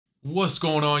What's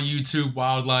going on YouTube?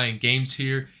 WildLion Games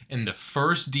here, and the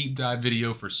first deep dive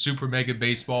video for Super Mega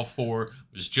Baseball 4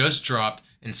 was just dropped,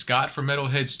 and Scott from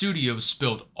Metalhead Studios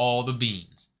spilled all the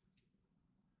beans.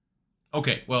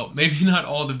 Okay, well, maybe not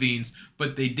all the beans,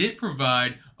 but they did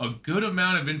provide a good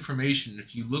amount of information.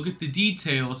 If you look at the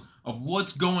details of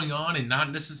what's going on and not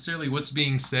necessarily what's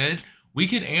being said, we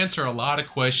can answer a lot of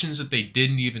questions that they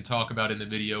didn't even talk about in the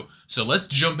video. So let's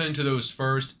jump into those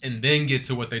first and then get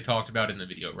to what they talked about in the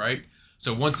video, right?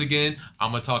 So once again,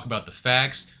 I'm going to talk about the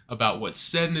facts, about what's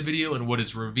said in the video and what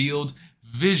is revealed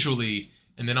visually,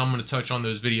 and then I'm going to touch on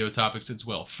those video topics as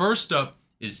well. First up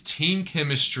is team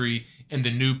chemistry and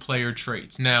the new player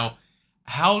traits. Now,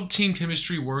 how team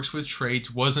chemistry works with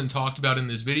traits wasn't talked about in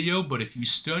this video, but if you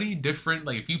study different,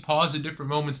 like if you pause at different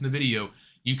moments in the video,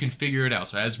 you can figure it out.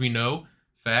 So as we know,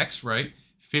 facts, right?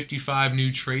 55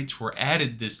 new traits were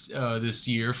added this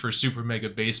year for Super Mega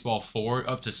Baseball 4,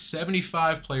 up to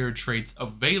 75 player traits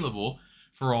available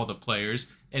for all the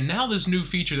players. And now this new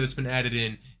feature that's been added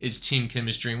in is team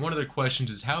chemistry. And one of the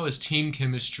questions is, how is team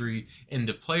chemistry and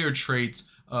the player traits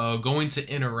going to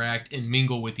interact and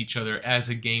mingle with each other as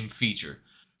a game feature?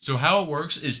 So how it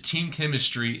works is team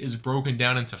chemistry is broken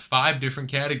down into 5 different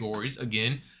categories.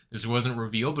 Again, this wasn't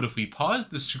revealed, but if we pause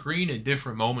the screen at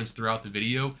different moments throughout the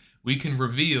video, we can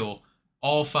reveal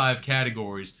all 5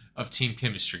 categories of team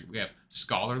chemistry. We have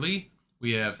scholarly,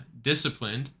 we have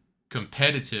disciplined,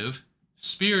 competitive,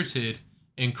 spirited,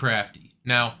 and crafty.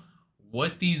 Now,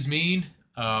 what these mean,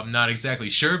 I'm not exactly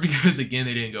sure because, again,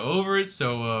 they didn't go over it.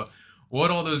 So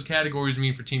what all those categories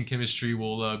mean for team chemistry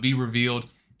will be revealed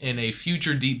in a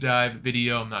future deep dive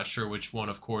video. I'm not sure which one,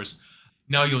 of course.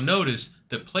 Now you'll notice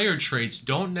that player traits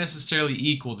don't necessarily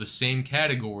equal the same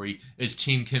category as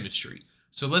team chemistry.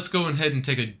 So let's go ahead and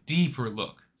take a deeper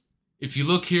look. If you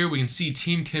look here, we can see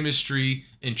team chemistry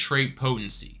and trait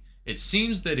potency. It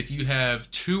seems that if you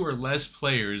have 2 or less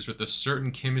players with a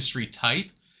certain chemistry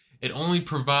type, it only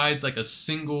provides like a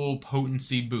single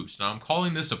potency boost. Now I'm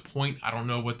calling this a point. I don't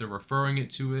know what they're referring it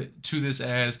to this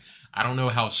as. I don't know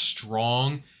how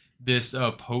strong this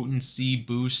potency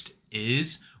boost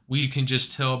is. We can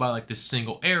just tell by like this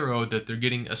single arrow that they're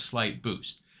getting a slight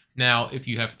boost. Now, if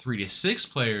you have 3 to 6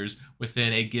 players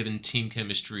within a given team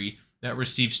chemistry, that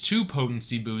receives 2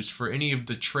 potency boosts for any of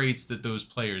the traits that those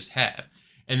players have.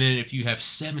 And then if you have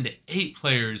 7 to 8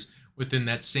 players within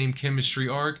that same chemistry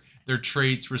arc, their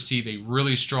traits receive a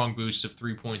really strong boost of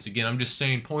 3 points. Again, I'm just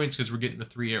saying points because we're getting the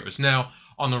 3 arrows. Now,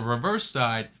 on the reverse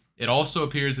side, it also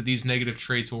appears that these negative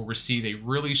traits will receive a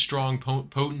really strong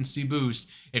potency boost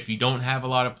if you don't have a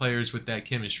lot of players with that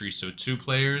chemistry. So 2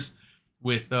 players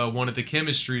with one of the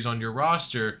chemistries on your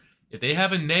roster, if they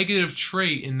have a negative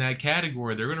trait in that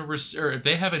category, they're going to or if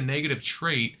they have a negative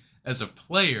trait as a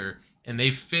player and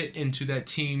they fit into that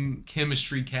team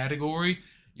chemistry category,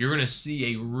 you're going to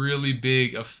see a really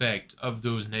big effect of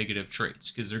those negative traits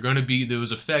because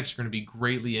those effects are going to be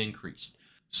greatly increased.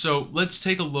 So let's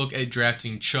take a look at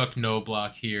drafting Chuck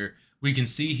Knobloch here. We can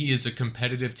see he is a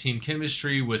competitive team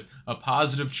chemistry with a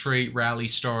positive trait, rally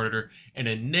starter, and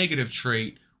a negative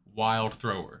trait, wild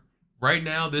thrower. Right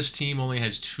now, this team only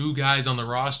has 2 guys on the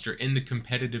roster in the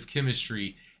competitive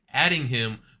chemistry. Adding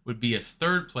him would be a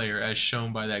 3rd player as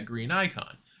shown by that green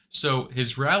icon. So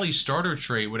his rally starter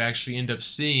trait would actually end up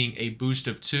seeing a boost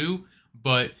of 2,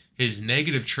 but his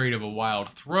negative trait of a wild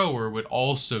thrower would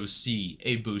also see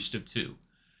a boost of 2.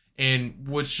 And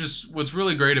what's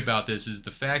really great about this is the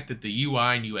fact that the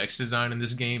UI and UX design in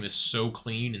this game is so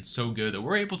clean and so good that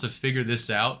we're able to figure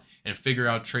this out and figure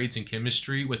out traits and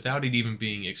chemistry without it even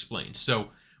being explained. So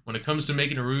when it comes to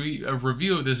making a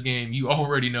review of this game, you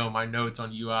already know my notes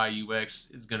on UI, UX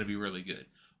is going to be really good.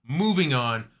 Moving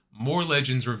on, more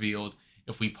legends revealed.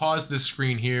 If we pause this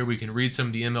screen here, we can read some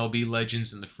of the MLB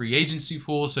legends in the free agency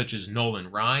pool, such as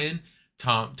Nolan Ryan,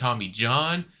 Tommy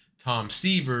John, Tom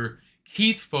Seaver,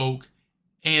 Keith Folk,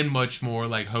 and much more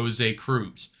like Jose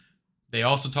Cruz. They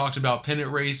also talked about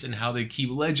pennant race and how they keep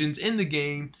legends in the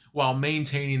game while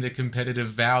maintaining the competitive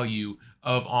value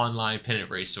of online pennant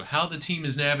race. So how the team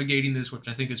is navigating this, which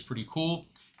I think is pretty cool,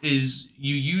 is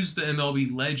you use the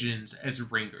MLB legends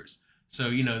as ringers. So,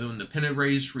 you know, when the pennant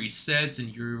race resets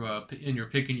and you're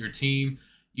picking your team,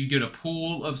 you get a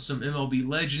pool of some MLB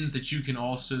legends that you can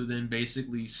also then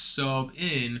basically sub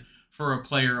in for a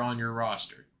player on your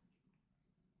roster.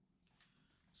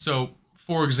 So,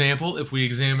 for example, if we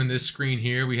examine this screen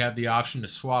here, we have the option to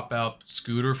swap out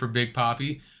Scooter for Big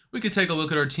Papi. We could take a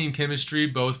look at our team chemistry,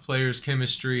 both players'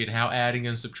 chemistry, and how adding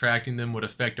and subtracting them would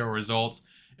affect our results.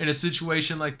 In a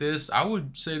situation like this, I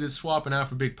would say that swapping out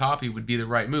for Big Papi would be the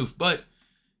right move. But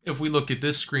if we look at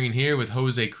this screen here with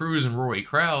Jose Cruz and Rory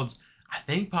Crowds, I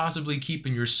think possibly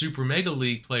keeping your Super Mega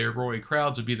League player Roy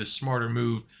Crowds would be the smarter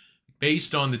move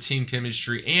based on the team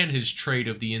chemistry and his trait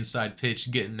of the inside pitch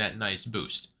getting that nice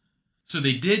boost. So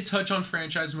they did touch on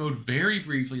franchise mode very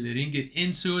briefly. They didn't get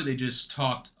into it. They just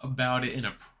talked about it and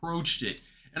approached it.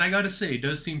 And I got to say, it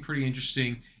does seem pretty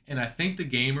interesting. And I think the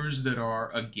gamers that are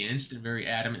against and very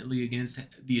adamantly against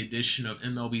the addition of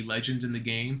MLB Legends in the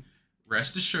game,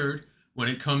 rest assured, when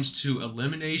it comes to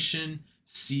elimination,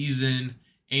 season,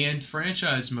 and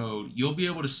franchise mode, you'll be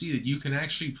able to see that you can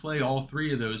actually play all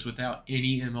three of those without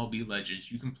any MLB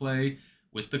Legends. You can play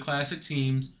with the classic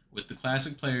teams, with the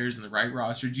classic players and the right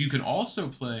rosters. You can also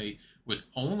play with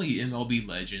only MLB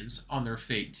Legends on their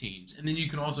fake teams. And then you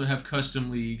can also have custom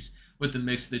leagues with the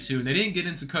mix of the two. And they didn't get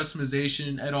into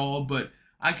customization at all, but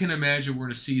I can imagine we're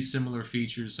going to see similar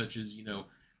features such as,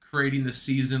 creating the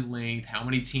season length, how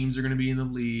many teams are going to be in the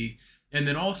league. And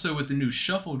then also with the new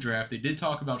Shuffle Draft, they did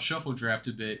talk about Shuffle Draft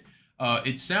a bit.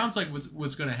 It sounds like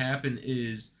what's going to happen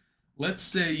is, let's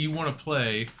say you want to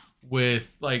play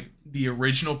with like the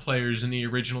original players and the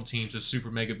original teams of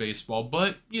Super Mega Baseball,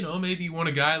 but maybe you want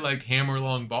a guy like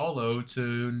Hammerlong Ballo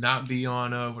to not be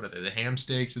on what are they, the ham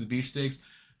steaks or the beef steaks?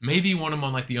 Maybe you want him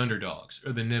on like the underdogs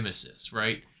or the nemesis,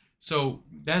 right? So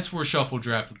that's where Shuffle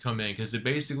Draft would come in, because it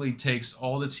basically takes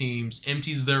all the teams,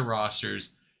 empties their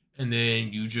rosters, and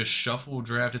then you just shuffle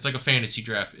draft. It's like a fantasy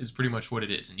draft is pretty much what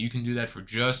it is. And you can do that for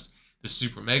just the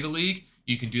Super Mega League.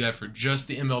 You can do that for just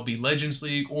the MLB Legends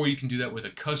League, or you can do that with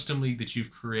a custom league that you've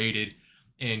created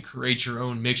and create your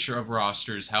own mixture of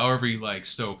rosters, however you like.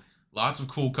 So lots of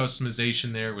cool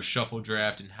customization there with Shuffle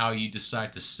Draft and how you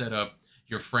decide to set up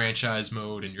your franchise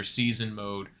mode and your season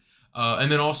mode.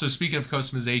 And then also, speaking of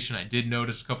customization, I did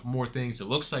notice a couple more things. It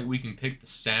looks like we can pick the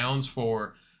sounds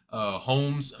for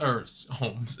homes,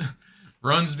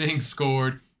 runs being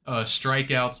scored,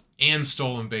 strikeouts, and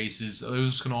stolen bases.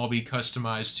 Those can all be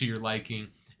customized to your liking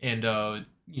and,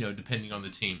 depending on the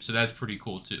team. So that's pretty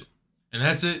cool too. And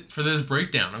that's it for this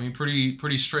breakdown. I mean,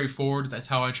 pretty straightforward. That's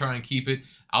how I try and keep it.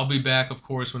 I'll be back, of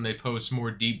course, when they post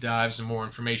more deep dives and more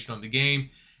information on the game.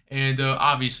 And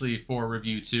obviously for a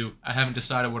review too. I haven't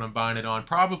decided what I'm buying it on.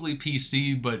 Probably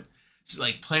PC, but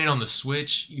like playing on the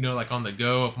Switch, like on the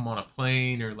go, if I'm on a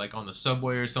plane or like on the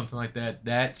subway or something like that,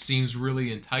 that seems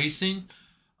really enticing.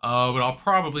 But I'll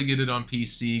probably get it on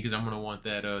PC because I'm gonna want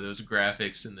that those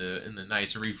graphics and the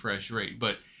nice refresh rate.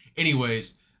 But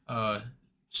anyways,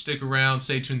 stick around,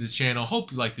 stay tuned to the channel.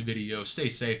 Hope you like the video. Stay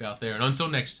safe out there, and until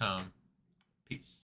next time, peace.